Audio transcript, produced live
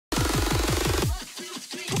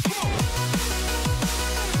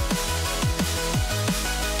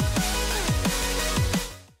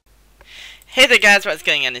Hey there guys, what's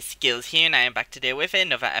going on? It's Skiddles here, and I am back today with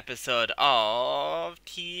another episode of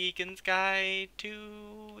Teagans Guide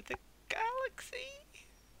to the Galaxy.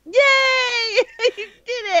 Yay! You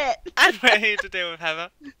did it! I'm right here today with Heather,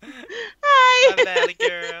 my Hi! valley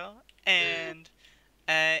girl, and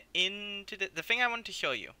into the thing I want to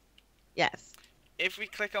show you. Yes. If we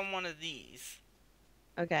click on one of these,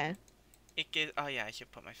 Okay. it gives. Oh yeah, I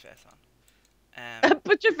should put my face on.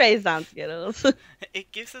 Put your face on, Skittles.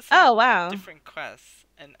 It gives us some Oh, wow. different quests,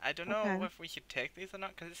 and I don't know Okay. if we should take these or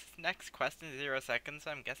not, because this next quest in 0 seconds.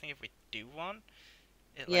 So I'm guessing if we do one,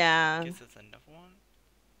 it like Yeah. gives us another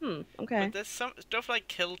one. Okay. But there's some stuff like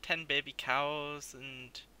kill 10 baby cows,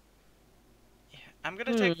 and yeah, I'm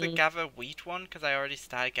gonna take the Hmm. gather wheat one because I already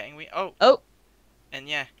started getting wheat. Oh, Oh, and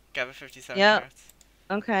yeah, gather 57 yep. carrots.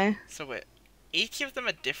 Okay. So wait, each of them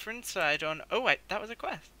are different, so I don't. Oh wait, that was a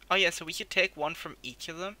quest. Oh yeah, so we should take one from each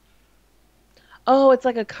of them. Oh, it's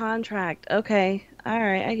like a contract. Okay. All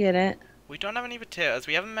right, I get it. We don't have any potatoes.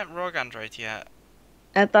 We haven't met Rogue Android yet.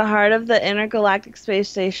 At the heart of the intergalactic space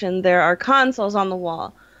station, there are consoles on the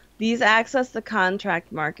wall. These access the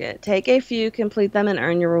contract market. Take a few, complete them, and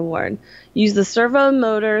earn your reward. Use the servo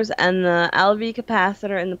motors and the LV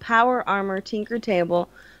capacitor in the power armor tinker table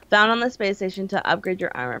found on the space station to upgrade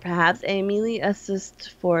your armor. Perhaps a melee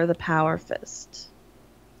assist for the power fist.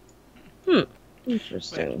 Wait,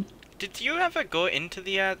 Interesting. did you ever go into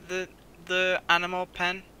the animal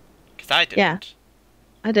pen? Cause I Yeah, didn't.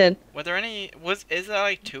 I did. Were there any? Is there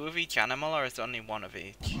like two of each animal, or is there only one of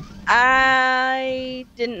each? I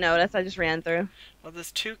didn't notice. I just ran through. Well,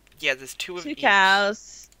 there's two. Yeah, there's two of Two each.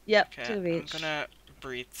 cows. Yep, two Okay, of I'm each. gonna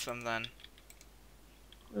breed some then,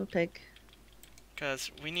 Little pig.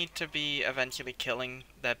 cause we need to be eventually killing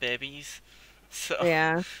their babies. So,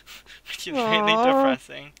 Yeah. which is really Aww.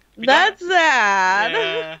 depressing. We don't. That's sad.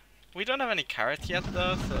 Yeah, we don't have any carrots yet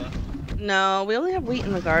though. So, No, we only have wheat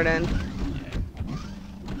in the garden. yeah.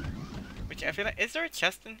 Which I feel like, is there a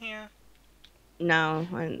chest in here? No,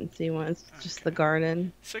 I didn't see one. It's just the Okay.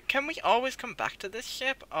 garden. So can we always come back to this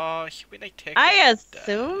ship, or should we like take I it down?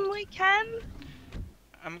 assume we can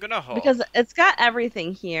I'm gonna hope. because it's got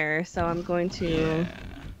everything here, so I'm going Yeah. to.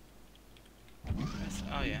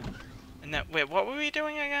 Oh yeah. And then wait, what were we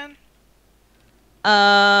doing again?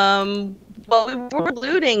 Well, we were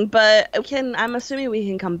looting, but I'm assuming we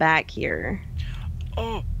can come back here.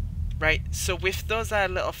 Oh, right. So with those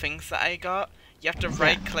little things that I got, you have to Yeah.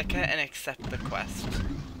 right click it and accept the quest.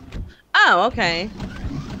 Oh, okay.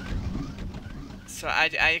 So I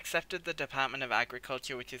accepted the Department of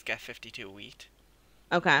Agriculture, which is get 52 wheat,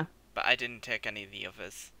 Okay. but I didn't take any of the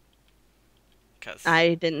others. Cause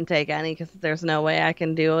I didn't take any because there's no way I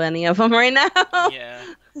can do any of them right now. yeah,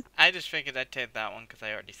 I just figured I'd take that one because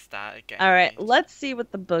I already started getting All right, wheat. let's see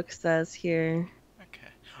what the book says here. Okay.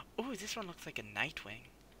 Oh, this one looks like a Nightwing.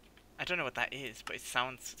 I don't know what that is, but it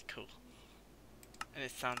sounds cool. And it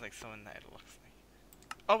sounds like someone that it looks like.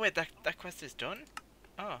 Oh wait, that quest is done?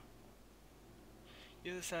 Oh.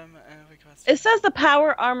 Use some request. It says the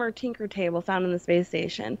power armor tinker table found in the space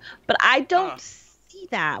station, but I don't Oh. see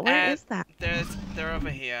that. Where is that? They're over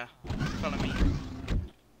here. Follow me.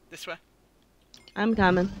 This way. I'm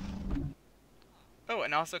coming. Oh,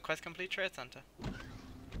 and also quest complete trade center.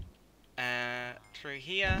 Through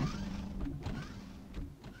here.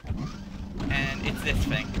 And it's this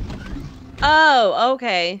thing. Oh,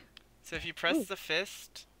 okay. So if you press Ooh. the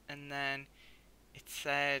fist, and then it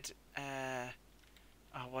said, oh,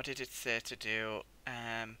 what did it say to do?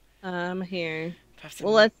 Here. Perhaps a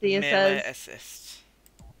Well, let's see. It melee says assist.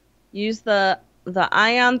 use the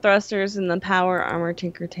ion thrusters in the power armor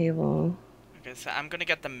tinker table. Okay, so I'm gonna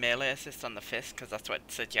get the melee assist on the fist because that's what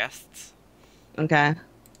it suggests. Okay.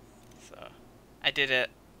 So I did it.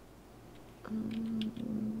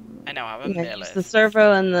 I now have a Yeah, melee use the assist.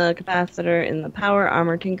 servo and the capacitor in the power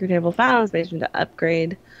armor tinker table found in the space station to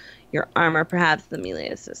upgrade your armor, perhaps the melee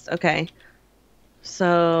assist. Okay.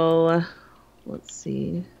 So, let's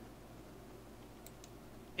see.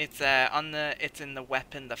 It's it's in the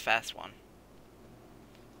weapon, the first one.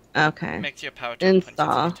 Okay. Makes your power to punch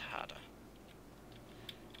Install. hit harder.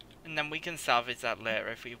 And then we can salvage that later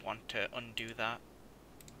if we want to undo that.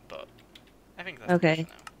 But I think that's Okay. good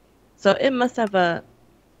for now. So it must have a.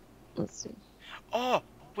 Let's see. Oh,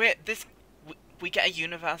 wait, we get a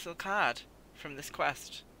universal card from this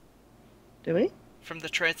quest. Do we? From the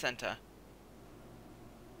trade center.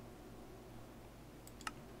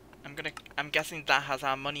 I'm guessing that has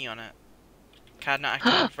our money on it. Card not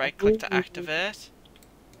active. Right click to activate.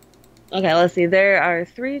 Okay, let's see. There are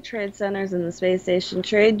 3 trade centers in the space station.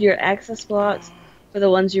 Trade your access blocks for the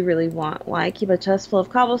ones you really want. Why keep a chest full of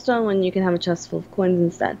cobblestone when you can have a chest full of coins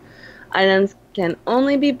instead? Items can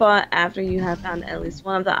only be bought after you have found at least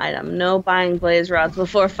one of the item. No buying blaze rods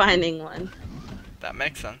before finding one. That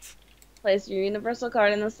makes sense. Place your universal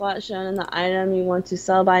card in the slot shown in the item you want to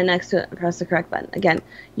sell by next to it and press the correct button. Again,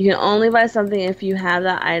 you can only buy something if you have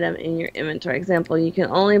that item in your inventory. Example, you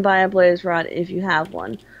can only buy a blaze rod if you have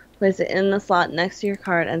one. Place it in the slot next to your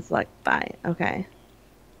card and select buy. Okay.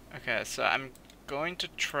 Okay, so I'm going to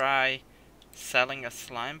try selling a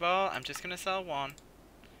slime ball. I'm just going to sell one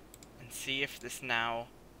and see if this now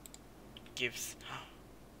gives...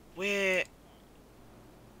 Wait!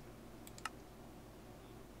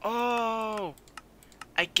 Oh!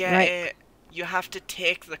 I get it. You have to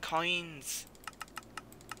take the coins.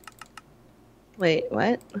 Wait,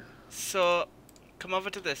 what? So, come over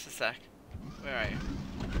to this a sec. Where are you?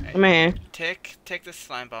 Right. Come here. Take this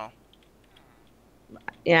slime ball.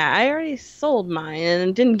 Yeah, I already sold mine and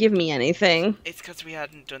it didn't give me anything. It's because we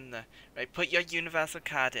hadn't done the... Right, put your universal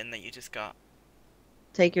card in that you just got.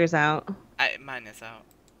 Take yours out. Mine is out.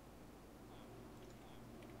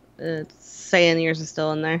 It's saying yours is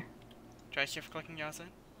still in there. Try shift clicking yours in.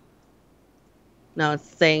 No, it's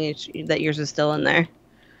saying that yours is still in there.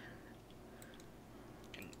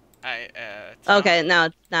 It's okay,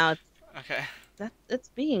 not. now it's Okay. it's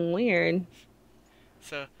being weird.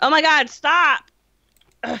 So. Oh my God! Stop!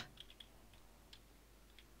 Ugh.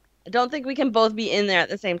 I don't think we can both be in there at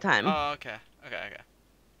the same time. Oh, okay.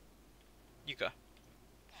 You go.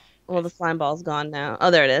 Well, the slime ball's gone now.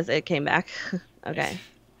 Oh, there it is. It came back. Okay.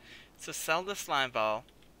 So sell the slime ball.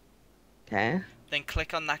 Okay. Then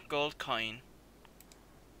click on that gold coin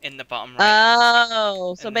in the bottom right.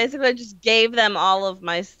 Oh, so basically I just gave them all of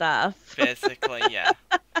my stuff. Basically, yeah.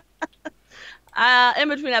 In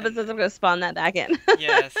between episodes, I'm going to spawn that back in.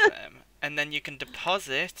 Yes, and then you can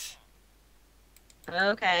deposit.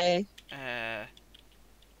 Okay.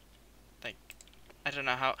 Like, I don't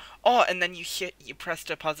know how. Oh, and then you press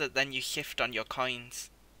deposit, then you shift on your coins.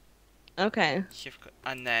 Okay. Shift,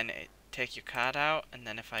 and then take your card out, and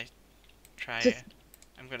then if I try just,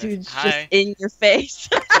 I'm gonna dude, hi. just in your face.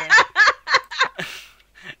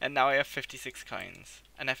 And now I have 56 coins,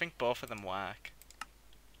 and I think both of them work.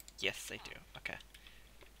 Yes, they do. Okay.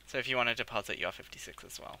 So if you want to deposit your 56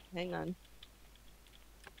 as well. Hang on.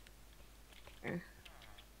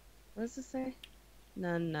 What does this say?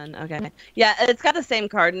 None. Okay. Yeah, it's got the same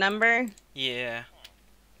card number. Yeah.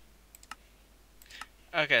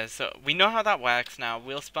 Okay, so we know how that works now.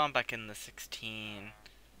 We'll spawn back in the 16.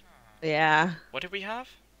 Yeah. What did we have?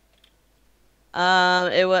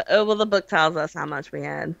 Well, the book tells us how much we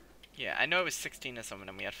had. Yeah, I know it was 16 or something,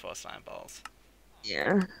 and we had 4 slime balls.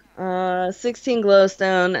 Yeah. 16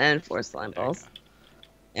 glowstone and 4 slime balls.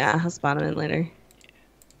 Yeah, I'll spawn them in later. Yeah.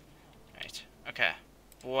 Right. Okay.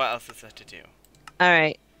 What else is there to do?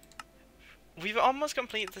 Alright. We've almost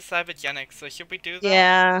completed the cybogenics, so should we do that?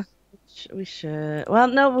 Yeah. We should. Well,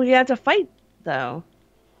 no, we have to fight, though.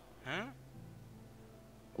 Huh?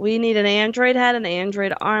 We need an android head, an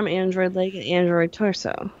android arm, android leg, and android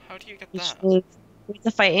torso. How do you get that? We have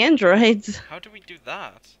to fight androids. How do we do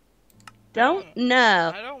that? Don't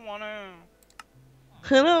know. I don't wanna. I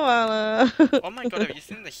don't wanna. Oh my god, have you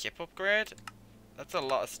seen the ship upgrade? That's a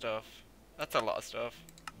lot of stuff.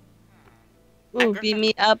 Ooh, beam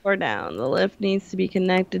me up or down. The lift needs to be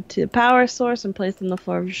connected to the power source and placed on the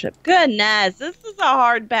floor of your ship. Goodness, this is a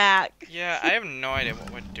hard pack. Yeah, I have no idea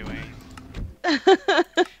what we're doing.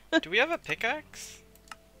 Do we have a pickaxe?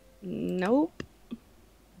 Nope.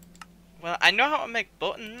 Well, I know how to make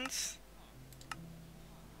buttons.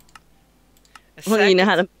 Well, you know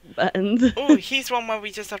how to make buttons. Oh, here's one where we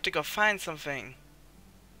just have to go find something.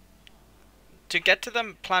 To get to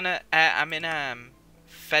the planet, I'm in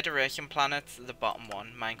Federation planets, the bottom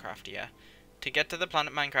one, Minecraftia. To get to the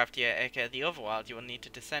planet Minecraftia, aka the overworld, you will need to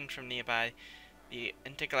descend from nearby the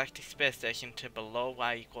intergalactic space station to below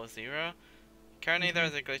y=0. Currently, there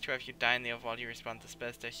is a glitch where if you die in the overworld, you respawn to the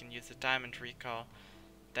space station. Use the dimension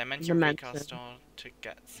recall stall to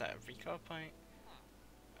get set a recall point.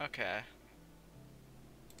 Okay.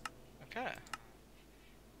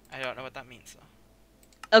 I don't know what that means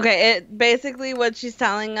though. Okay, it basically what she's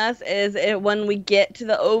telling us is when we get to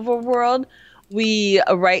the overworld, we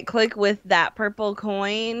right click with that purple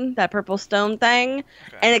coin, that purple stone thing,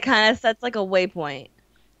 and it kind of sets like a waypoint.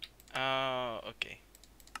 Oh, okay.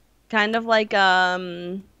 Kind of like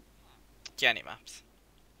Journey maps.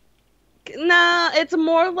 Nah, it's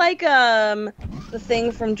more like the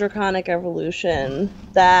thing from Draconic Evolution,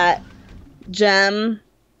 that gem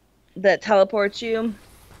that teleports you.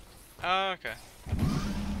 Oh, okay.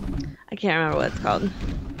 I can't remember what it's called.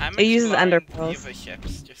 I'm it uses exploring underpearls. the other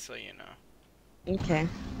ships, just so you know. Okay.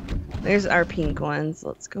 There's our pink ones.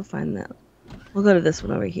 Let's go find them. We'll go to this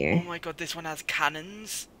one over Oh here. my god, this one has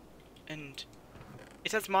cannons. And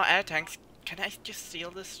it has more air tanks. Can I just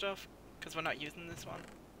steal this stuff? Because we're not using this one.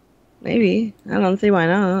 Maybe. I don't see why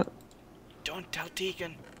not. Don't tell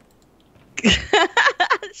Tegan.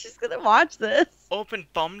 She's gonna watch this. Open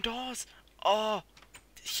bomb doors? Oh,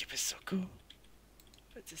 this ship is so cool.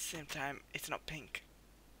 But at the same time, it's not pink.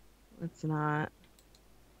 It's not.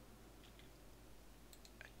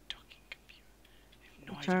 A docking computer. I have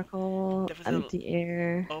no idea. Charcoal, There was empty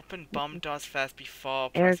air. Open bomb doors first before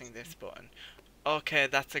Air pressing this button. Okay,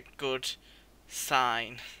 that's a good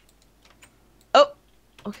sign. Oh!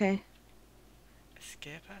 Okay.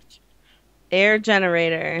 Escape hatch? Air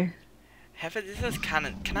generator. Heather, this is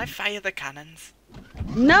cannon. Can I fire the cannons?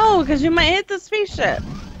 No, because you might hit the spaceship.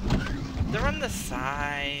 They're on the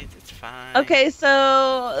side. It's fine. Okay,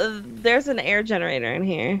 so there's an air generator in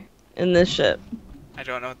here, in this ship. I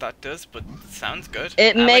don't know what that does, but it sounds good.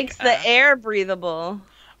 It I makes like the air breathable.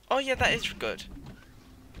 Oh yeah, that is good.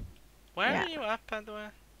 Where Yeah. are you at, by the way?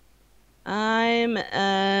 I'm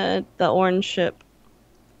at the orange ship.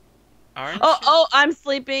 Orange? Oh, I'm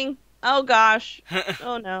sleeping. Oh gosh.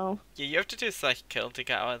 Oh no. Yeah, you have to do a psychic kill to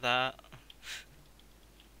get out of that.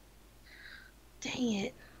 Dang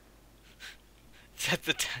it. Set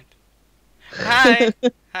the tent. Hi!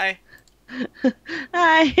 Hi.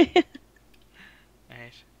 Hi.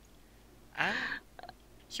 Right.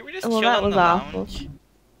 Should we just Well, chill that on was the awful. lounge?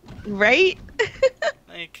 Right?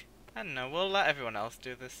 Like, I don't know, we'll let everyone else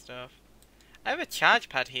do this stuff. I have a charge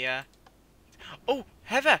pad here. Oh,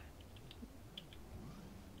 Heather!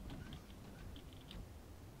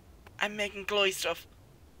 I'm making glowy stuff.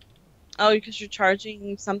 Oh, because you're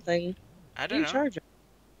charging something. I What are don't you know. charging?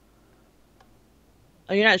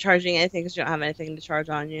 Oh, you're not charging anything because you don't have anything to charge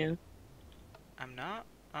on you. I'm not?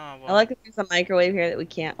 Oh, well. I like that there's a microwave here that we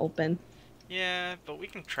can't open. Yeah, but we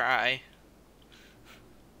can try.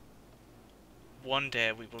 One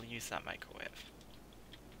day we will use that microwave.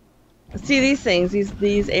 See these things,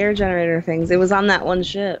 these air generator things. It was on that one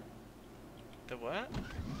ship. The what?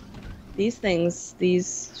 These things,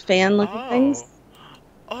 these fan-looking things.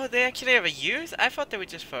 Oh, they actually have a use? I thought they were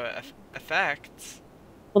just for effects.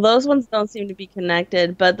 Well, those ones don't seem to be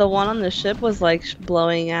connected, but the one on the ship was like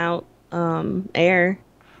blowing out air.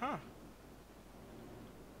 Huh.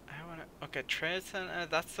 I wanna... Okay, trade center.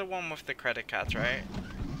 That's the one with the credit cards, right?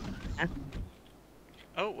 Yeah.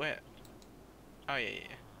 Oh, wait. Oh, yeah.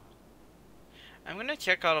 I'm gonna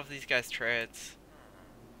check all of these guys' trades.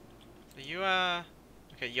 So you are...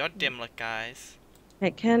 Okay, you're dimlet guys.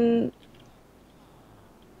 It can.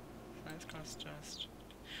 Nice cost just...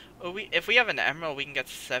 Oh, if we have an emerald, we can get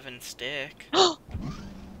 7 steak. Oh!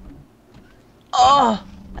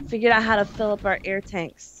 I figured out how to fill up our air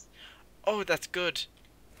tanks. Oh, that's good.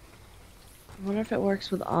 I wonder if it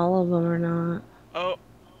works with all of them or not. Oh,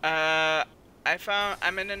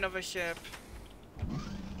 I'm in another ship.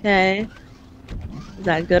 Okay. Is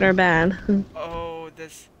that good or bad? Oh,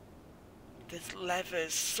 there's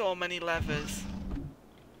levers, so many levers.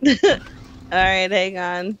 Alright, hang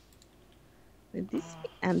on. Would these be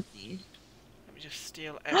empty? Let me just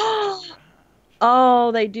steal everything.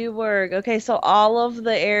 Oh, they do work. Okay, so all of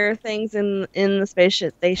the air things in the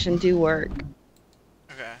spaceship station do work.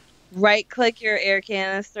 Okay. Right click your air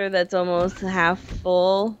canister that's almost half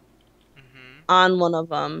full Mhm. on one of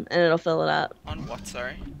them and it'll fill it up. On what?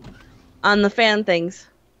 Sorry. On the fan things.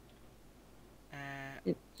 Uh,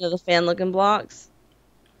 You know, the fan looking blocks.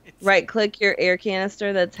 it's Right click your air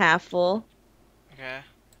canister that's half full okay.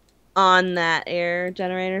 on that air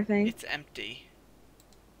generator thing. It's empty.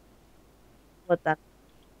 What that?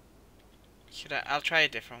 I'll try a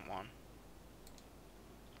different one.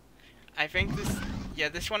 I think this. Yeah,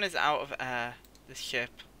 this one is out of this ship.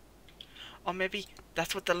 Or maybe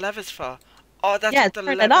that's what the lever's for. Oh, that's Yeah, what the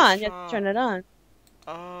turn lever's it on. for. You have to turn it on.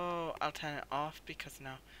 Oh, I'll turn it off because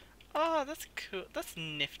now. Oh, that's cool. That's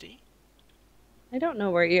nifty. I don't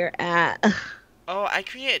know where you're at. Oh, I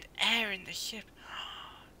created air in the ship.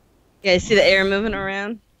 Yeah, you see the air moving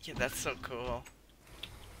around? Yeah, that's so cool.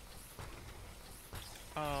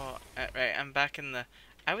 Oh, right, I'm back in the...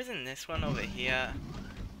 I was in this one over here.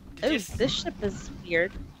 Oh, Did you this ship is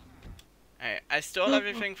weird. Alright, I stole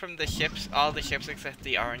everything from the ships, all the ships except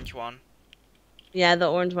the orange one. Yeah, the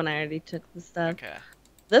orange one I already took the stuff. Okay.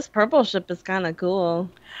 This purple ship is kind of cool.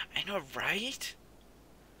 I know, right?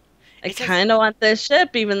 I It has- kind of want this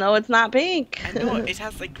ship, even though it's not pink. I know, it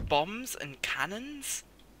has like bombs and cannons.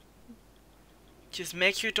 Just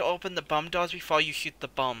make sure to open the bomb doors before you shoot the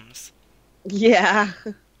bombs. Yeah.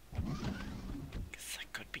 Because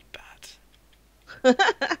that could be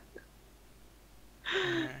bad.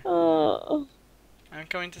 Oh. I'm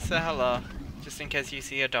going to say hello, just in case you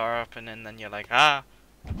see a door open and then you're like, ah.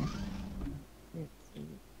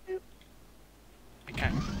 I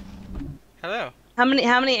can't. Hello. How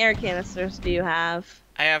many air canisters do you have?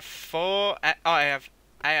 I have 4. I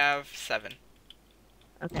have 7.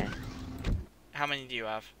 Okay. How many do you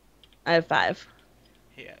have? I have 5.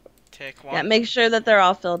 Here, take 1. Yeah, make sure that they're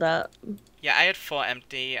all filled up. Yeah, I had 4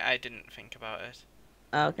 empty. I didn't think about it.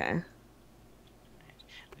 Okay.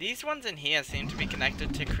 These ones in here seem to be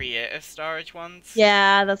connected to creative storage ones.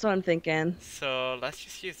 Yeah, that's what I'm thinking. So let's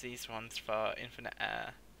just use these ones for infinite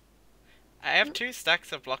air. I have 2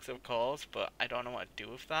 stacks of blocks of coals, but I don't know what to do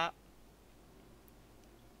with that.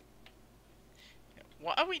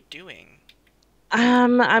 What are we doing?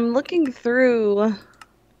 I'm looking through.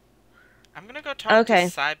 I'm gonna go talk to Okay.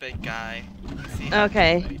 Cyber Guy and see how to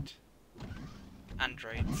Okay. activate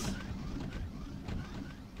androids.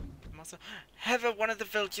 I'm also Heather, one of the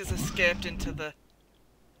villagers escaped into the.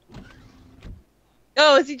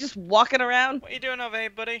 Oh, is he just walking around? What are you doing over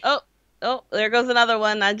here, buddy? Oh, there goes another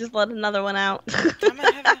one. I just let another one out. Damn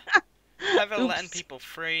it, Heather. Heather Oops. letting people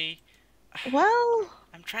free. Well,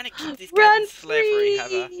 I'm trying to keep these guys run in slavery,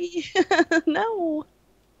 Heather. free. No.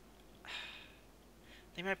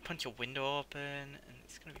 They might punch a window open, and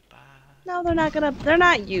it's gonna be bad. No, they're not gonna. They're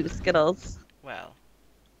not you, Skiddles. Well,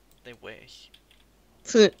 they wish.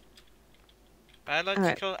 All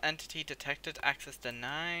Biological entity detected. Access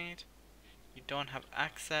denied. You don't have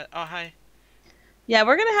access. Oh, hi. Yeah,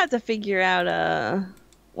 we're gonna have to figure out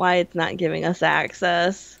why it's not giving us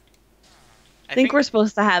access. I think we're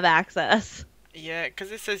supposed to have access. Yeah,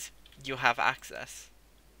 because it says you have access.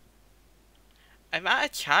 I'm at a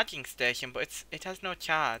charging station, but it has no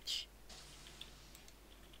charge.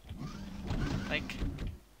 Like.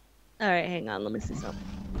 Alright, hang on, let me see something.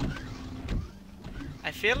 I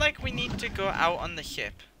feel like we need to go out on the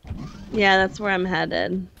ship. Yeah, that's where I'm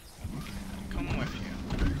headed. Come with you.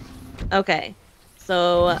 Okay,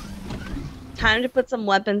 so time to put some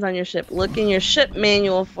weapons on your ship. Look in your ship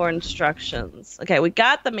manual for instructions. Okay, we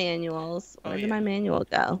got the manuals. Where did my manual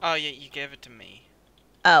go? Oh, yeah, you gave it to me.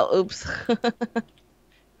 Oh, oops.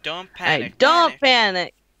 Don't panic. Right, don't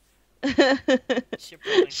panic. Ship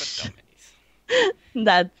rolling for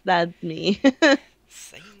dummies. That's me.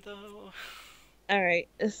 Same though. Alright,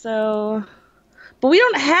 so... But we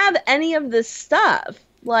don't have any of this stuff.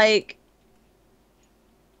 Like...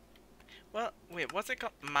 Well, wait, what's it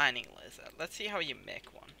called? Mining laser. Let's see how you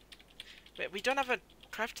make one. Wait, we don't have a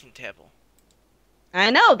crafting table.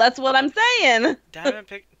 I know, that's what I'm saying. Diamond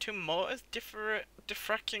pick, 2 motors,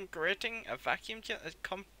 diffraction grating, a vacuum jet, a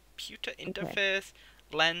computer interface,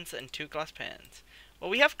 lens, and 2 glass panes. Well,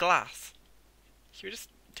 we have glass. Should we just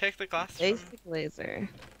take the glass? Basic laser.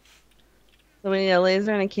 So we need a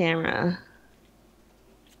laser and a camera.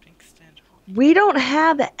 We don't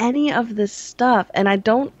have any of this stuff, and I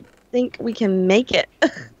don't think we can make it.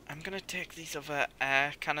 I'm gonna take these other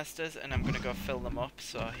air canisters, and I'm gonna go fill them up.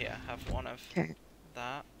 So here, have one of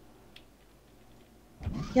that.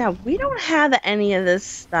 Yeah, we don't have any of this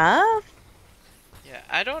stuff. Yeah,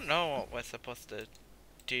 I don't know what we're supposed to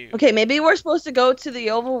do. Okay, maybe we're supposed to go to the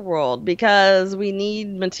overworld because we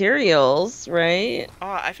need materials, right?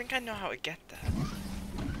 Oh, I think I know how to get there.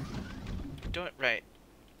 Right.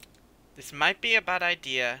 This might be a bad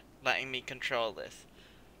idea, letting me control this.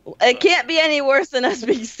 It can't be any worse than us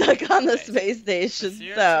being stuck on the space station,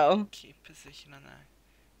 so... Keep position on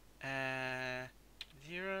that.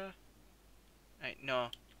 0... Right, no.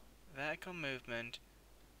 Vertical movement.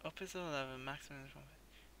 Up is 11, maximum is 1.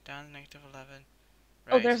 Down is negative 11.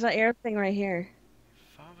 Right. Oh, there's an air thing right here.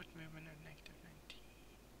 Forward movement of negative 19.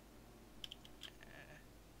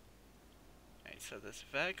 Right, so there's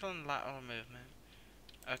vertical and lateral movement.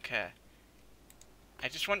 Okay. I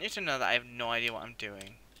just want you to know that I have no idea what I'm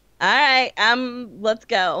doing. Alright, let's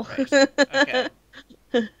go. Right. Okay.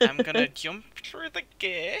 I'm gonna jump through the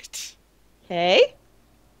gate. Okay.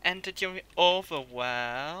 Enter the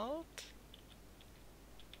overworld.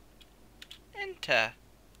 Enter.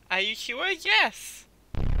 Are you sure? Yes.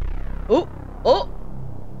 Oh.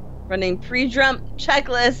 Running pre-jump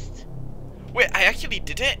checklist. Wait, I actually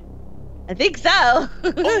did it. I think so.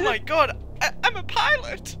 Oh my god, I'm a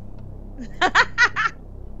pilot.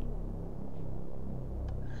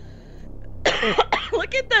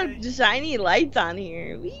 Look at the shiny lights on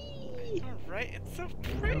here. Whee! Alright, it's so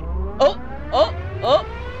pretty. Oh.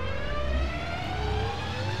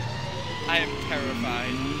 I am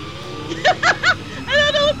terrified. I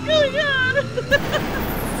don't know what's going on.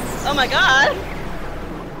 Oh my god.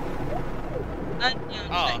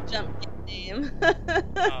 Unknown jump game.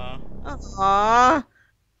 Aww.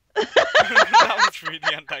 That was really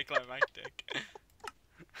anticlimactic.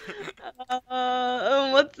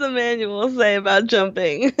 What's the manual say about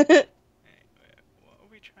jumping? Hey, wait, what are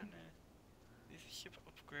we trying to... These are ship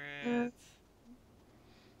upgrades.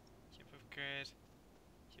 Ship upgrade.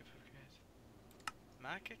 Ship upgrade.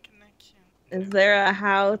 Market connection. Is No. there a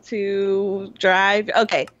how to drive?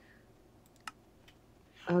 Okay.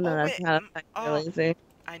 Oh no, Oh that's wait. not a Oh, laser.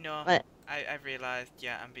 I know. What? I realized.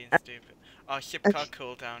 Yeah, I'm being Uh, stupid. Oh, ship car Okay.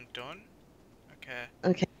 cooldown done. Okay.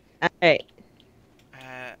 Okay. All right.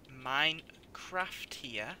 Minecraft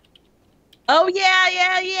here. Oh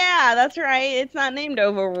yeah. That's right. It's not named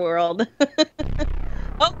Overworld.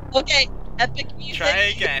 Oh, okay. Epic Try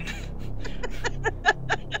music. again.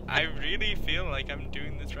 I really feel like I'm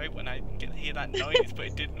doing this right when I hear that noise, but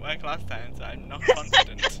it didn't work last time, so I'm not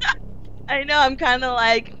confident. I know. I'm kind of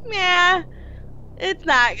like, yeah. It's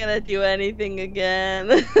not gonna do anything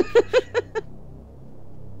again.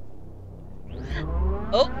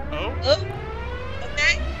 Oh, Oh? oh,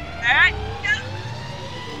 okay. All right.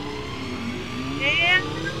 And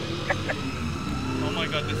Oh my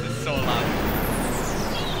god, this is so loud.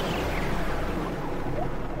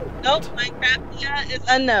 nope, Minecraft is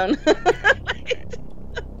unknown.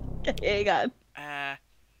 Okay, God. Right,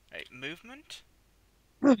 movement?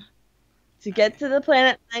 To get to the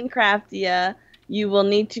planet Minecraftia, you will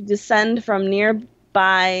need to descend from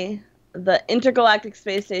nearby the intergalactic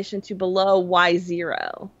space station to below Y0.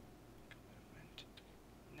 Movement.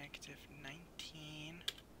 Negative 19.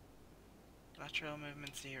 Lateral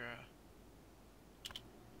movement 0.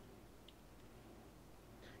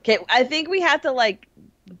 Okay, I think we have to like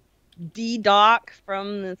de-dock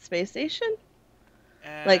from the space station.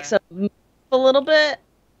 Like, so move a little bit.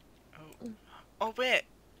 Oh. Oh, wait.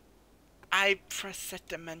 I pressed set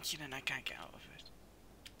dimension and I can't get out of it.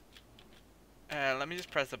 Let me just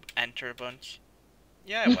press enter a bunch.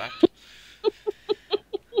 Yeah, it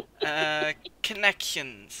worked.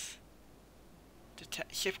 Connections.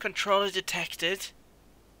 Ship controller detected.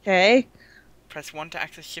 Okay. Press 1 to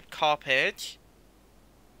access ship car page.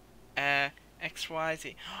 X, Y,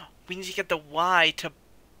 Z. We need to get the Y to...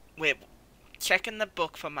 Wait, check in the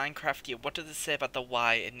book for Minecraft here. What does it say about the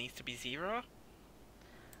Y? It needs to be 0?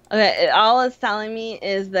 Okay, all it's telling me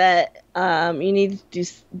is that you need to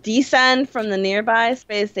descend from the nearby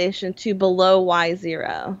space station to below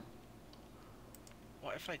Y0.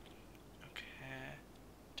 What if I... Okay.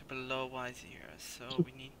 To below Y0. So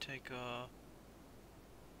we need to go...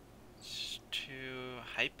 to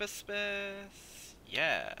hyperspace?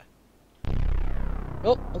 Yeah.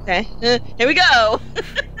 Oh, okay. Here we go.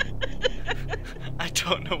 I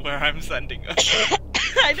don't know where I'm sending us.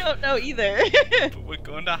 I don't know either. But we're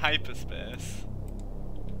going to hyperspace.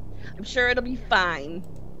 I'm sure it'll be fine.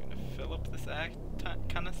 I'm gonna fill up this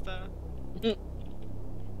canister.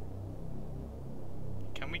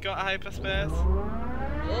 Can we go to hyperspace?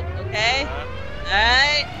 Oh, okay.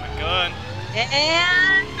 Alright. We're going.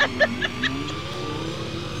 And...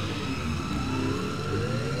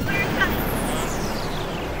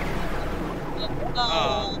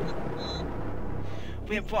 Oh.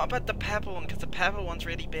 Wait, what about the pebble one? Because the pebble one's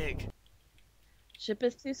really big. Ship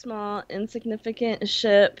is too small. Insignificant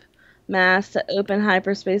ship mass to open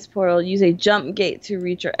hyperspace portal. Use a jump gate to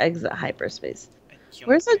reach or exit hyperspace.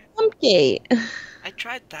 Where's a jump gate? I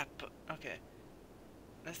tried that, but okay.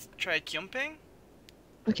 Let's try jumping.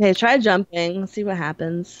 Okay, try jumping. Let's see what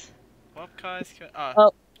happens. What cars?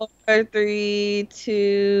 Oh, 4, 3,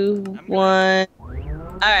 2, 1.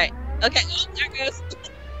 Alright. Okay, there it goes.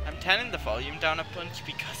 I'm turning the volume down a bunch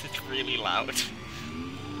because it's really loud.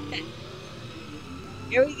 Okay.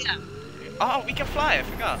 Here we go. Oh, we can fly, I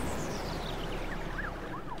forgot.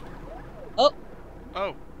 Oh.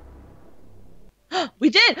 Oh. We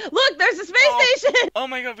did! Look, there's a space station! Oh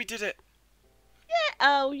my god, we did it! Yeah.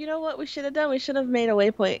 Oh, you know what we should have done? We should have made a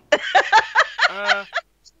waypoint. Fine.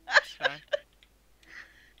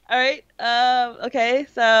 Alright, okay,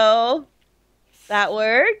 so... That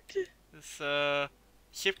worked. So,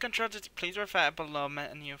 ship control, please refer to below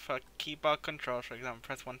menu for keyboard control. For example,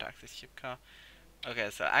 press 1 to access ship car. Okay,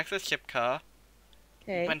 so access ship car.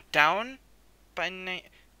 Okay. Went down by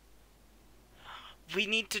we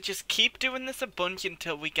need to just keep doing this a bunch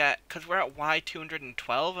until we get, because we're at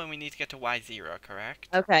Y212 and we need to get to Y0, correct?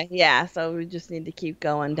 Okay, yeah, so we just need to keep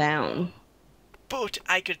going down. But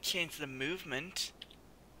I could change the movement.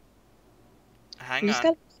 Hang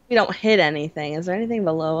on. We don't hit anything. Is there anything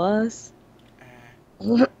below us?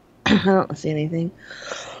 I don't see anything.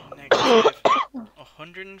 Negative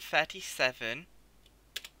 137.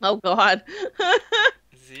 Oh god.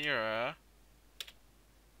 0.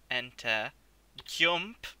 Enter.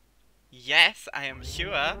 Jump. Yes, I am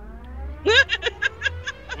sure.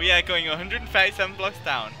 We are going 137 blocks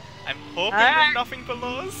down. I'm hoping there's nothing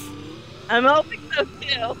below us. I'm hoping so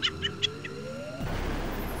too.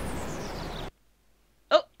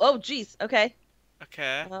 Oh, jeez. Okay.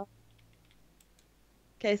 Okay.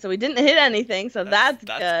 Okay, so we didn't hit anything, so that's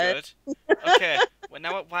good. Okay, we're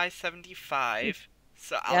now at Y75,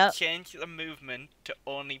 so I'll Yep. change the movement to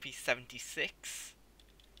only be 76.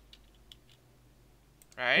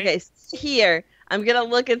 Right? Okay, here. I'm gonna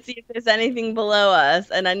look and see if there's anything below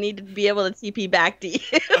us, and I need to be able to TP back to you.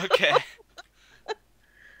 Okay.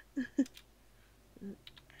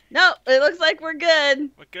 No, it looks like we're good.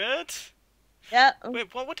 We're good? Yep.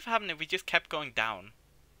 Wait, what would have happened if we just kept going down?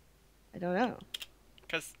 I don't know.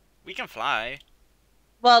 Because we can fly.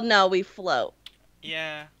 Well, no, we float.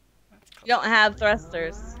 Yeah. That's close. We don't have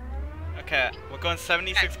thrusters. Okay, we're going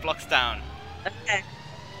 76 blocks down. Okay.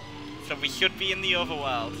 So we should be in the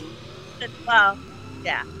overworld. Well,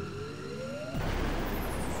 yeah.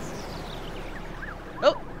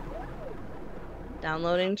 Oh.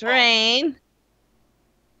 Downloading terrain.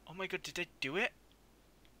 Oh my god, did I do it?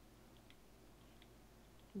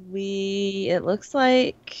 It looks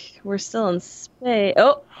like we're still in space.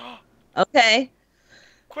 Oh, okay.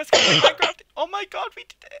 Quest Minecraft. Oh my god, we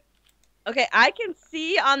did it. Okay, I can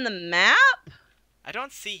see on the map. I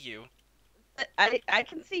don't see you. I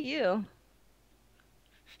can see you.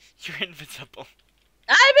 You're invisible.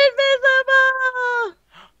 I'm invisible!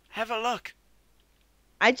 Have a look.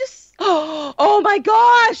 I just... Oh my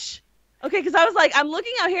gosh! Okay, because I was like, I'm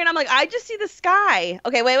looking out here and I'm like, I just see the sky.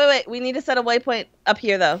 Okay, wait. We need to set a waypoint up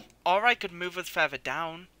here, though. Or I could move us further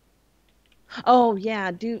down. Oh,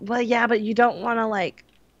 yeah, dude. Well, yeah, but you don't want to, like...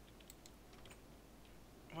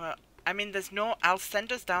 Well, I mean, there's no... I'll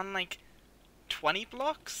send us down, like, 20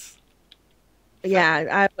 blocks?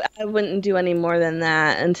 Yeah, I wouldn't do any more than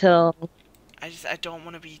that until... I don't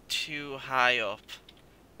want to be too high up.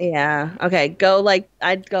 Yeah, okay, go, like,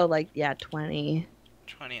 I'd go, like, yeah, 20.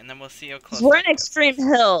 20, and then we'll see how close... We're in extreme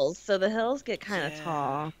hills, so the hills get kind of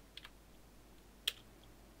tall.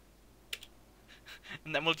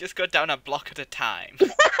 And then we'll just go down a block at a time.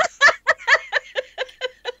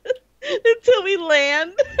 Until we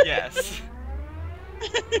land? Yes.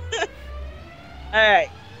 Alright.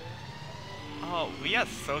 Oh, we are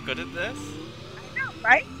so good at this. I know,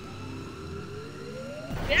 right?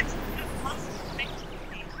 We actually got lost.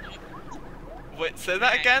 Wait, say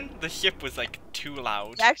that again? The ship was, like, too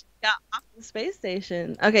loud. We actually got off the space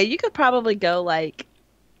station. Okay, you could probably go, like,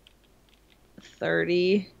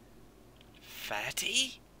 30.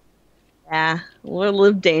 30? Yeah, we'll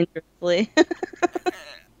live dangerously.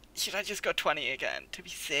 Should I just go 20 again, to be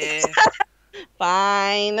safe?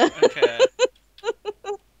 Fine. Okay.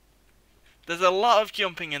 There's a lot of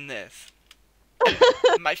jumping in this.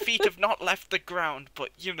 My feet have not left the ground, but,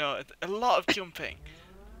 you know, a lot of jumping.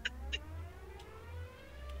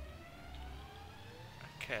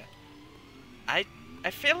 Okay. I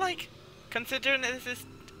feel like, considering this is,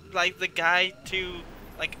 like, the guide to,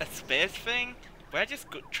 like, a space thing, we're just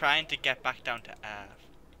trying to get back down to Earth.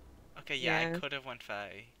 Okay, yeah, I could have went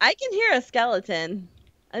 30. I can hear a skeleton.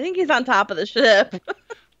 I think he's on top of the ship.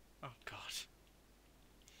 Oh, God.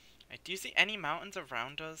 Right, do you see any mountains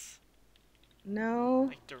around us? No.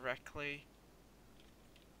 Like, directly?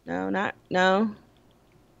 No. Right.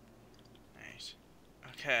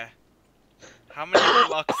 Okay. How many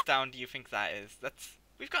blocks down do you think that is?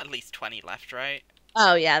 We've got at least 20 left, right?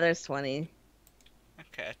 Oh, yeah, there's 20.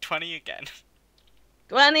 Okay, 20 again.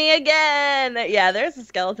 20 again! Yeah, there's a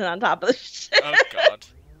skeleton on top of the ship. Oh, God.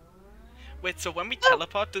 Wait, so when we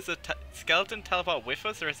teleport, does a skeleton teleport with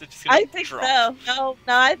us, or is it just gonna I think drop? so.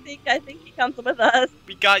 No, I think he comes with us.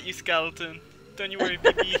 We got you, skeleton. Don't you worry,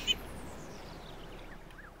 baby.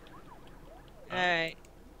 Alright.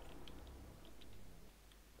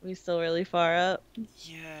 We still really far up?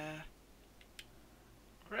 Yeah.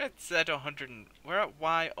 We're at Z100 we're at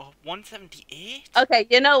Y178? Okay,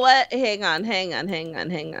 you know what? Hang on.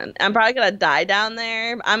 I'm probably gonna die down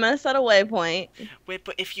there. I'm gonna set a waypoint. Wait,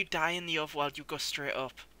 but if you die in the overworld, you go straight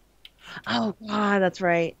up. Oh god, that's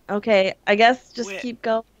right. Okay, I guess just keep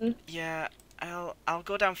going. Yeah, I'll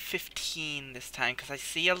go down 15 this time, because I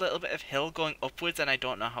see a little bit of hill going upwards and I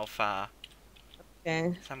don't know how far.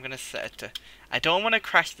 Okay. So I'm gonna set it to... I don't want to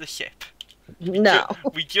crash the ship. No.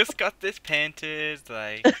 We just got this painted,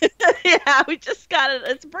 like... Yeah, we just got it.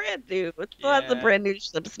 It's brand new. It still has a brand new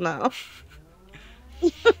ship smell.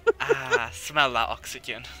 Ah, smell that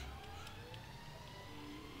oxygen.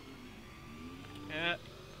 Yeah.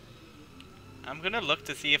 I'm gonna look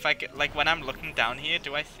to see if I get... Like, when I'm looking down here,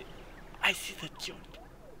 do I see... I see the jump.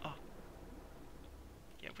 Oh.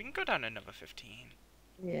 Yeah, we can go down another 15.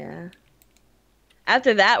 Yeah.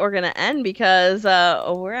 After that, we're gonna end because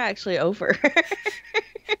we're actually over.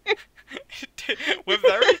 We're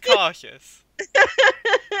very cautious. Right.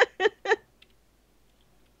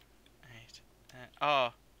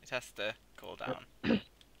 Oh, it has to cool down.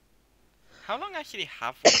 How long actually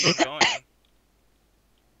have we been going?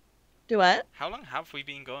 Do what? How long have we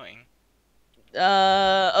been going?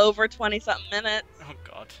 Over 20-something minutes. Oh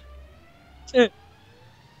god.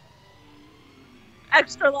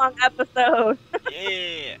 Extra long episode.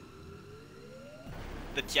 Yeah!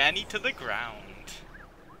 The journey to the ground.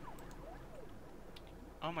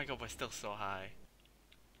 Oh my god, we're still so high.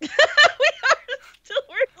 We are still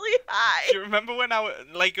really high. Do you remember when I was,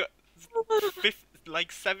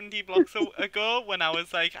 like, 70 blocks ago, when I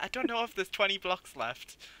was like, I don't know if there's 20 blocks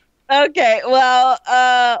left. Okay, well,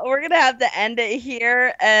 we're gonna have to end it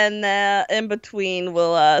here, and in between,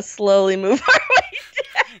 we'll slowly move our way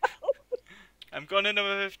down. I'm going to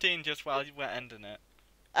number 15 just while we're ending it.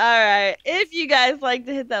 Alright, if you guys like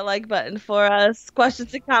to hit that like button for us,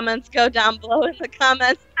 questions and comments, go down below in the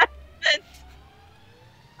comments section.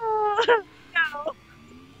 Oh, no.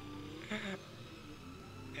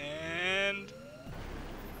 And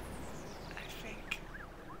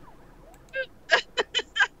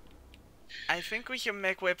I think we can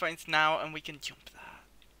make waypoints now and we can jump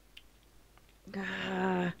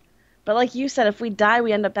that. But like you said, if we die,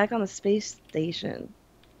 we end up back on the space station.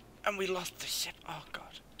 And we lost the ship. Oh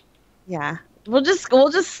god. Yeah. We'll just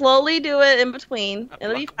slowly do it in between.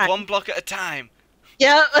 It'll be fine. One block at a time.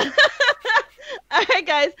 Yep. Alright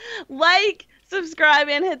guys, like, subscribe,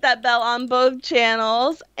 and hit that bell on both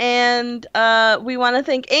channels. And we want to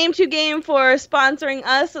thank Aim2Game for sponsoring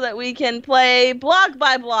us so that we can play block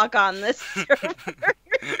by block on this server.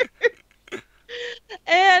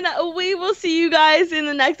 And we will see you guys in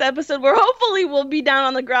the next episode, where hopefully we'll be down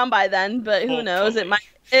on the ground by then, but who knows? It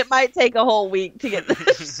might take a whole week to get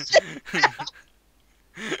this shit out.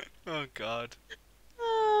 Oh god.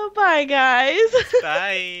 Oh, bye guys.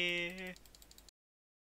 Bye.